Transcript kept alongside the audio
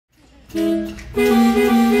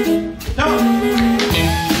Come on.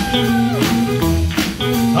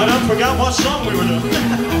 I done forgot what song we were doing.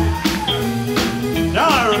 Now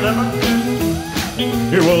I remember.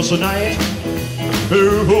 It was a night.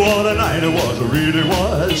 Oh, what a night it was. It really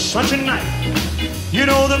was such a night. You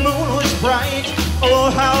know the moon was bright. Oh,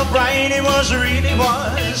 how bright it was. It really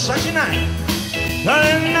was such a night.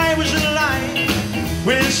 The night was alight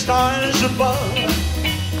with stars above.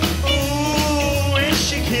 Oh, when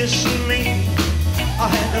she kissed me, I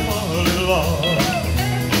had to fall in love.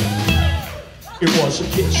 It was a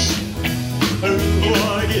kiss. Oh,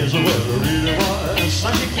 what a kiss it was. It really was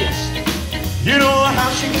such a kiss. You know how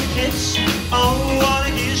she can kiss. Oh, what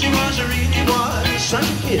a kiss it was. It really was such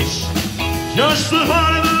a kiss. Just the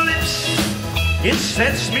thought of the lips, it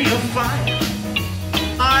sets me afire.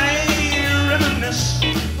 I reminisce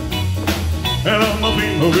and I'm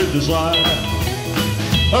filled with desire.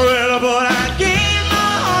 Well, but I gave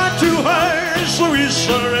my heart to her, so we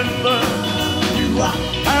surrender.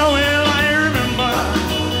 How will I remember?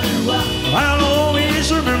 I'll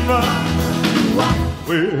always remember.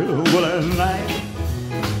 Well, what a night.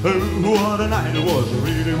 Oh, what a night it was. It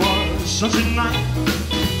really was such a night.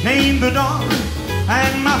 Came the dawn,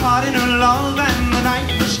 and my heart in her love, and the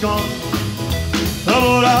night was gone.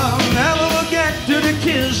 Oh, but I'll never forget the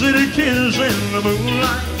kiss in the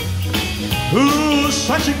moonlight. Ooh,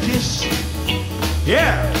 such a kiss,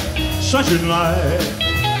 yeah, such a night.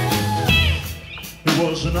 It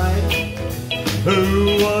was a night,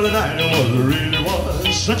 oh, what a night it was, it really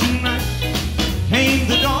was such a night. Came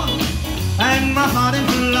the dawn, and my heart in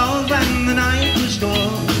her love, and the night was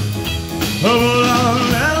gone. Oh, I'll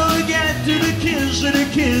never get to the kiss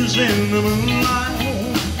in the moonlight.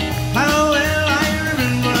 How well I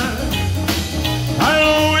remember, I'll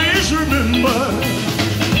always remember.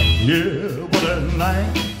 Yeah, what a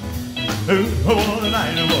night. Oh, what a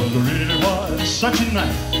night it was, it really was such a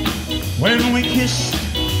night. When we kissed,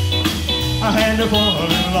 I had to fall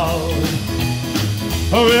in love.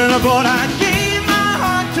 Oh, well, but I gave my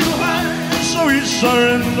heart to her, so we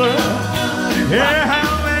surrendered. Yeah,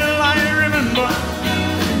 how well I remember.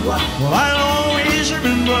 Well, I'll always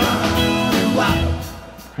remember.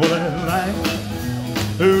 What a night.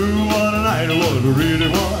 Oh, what a night it was. It really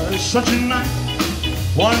was such a night.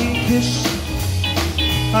 One kiss,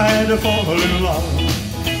 I had to fall in love.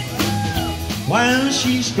 While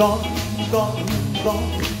she's gone, gone,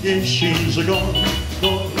 gone. Yes, she's gone,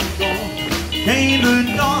 gone, gone. Came the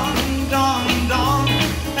dawn, dawn, dawn,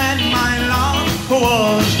 and my love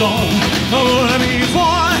was gone. Oh,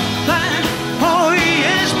 before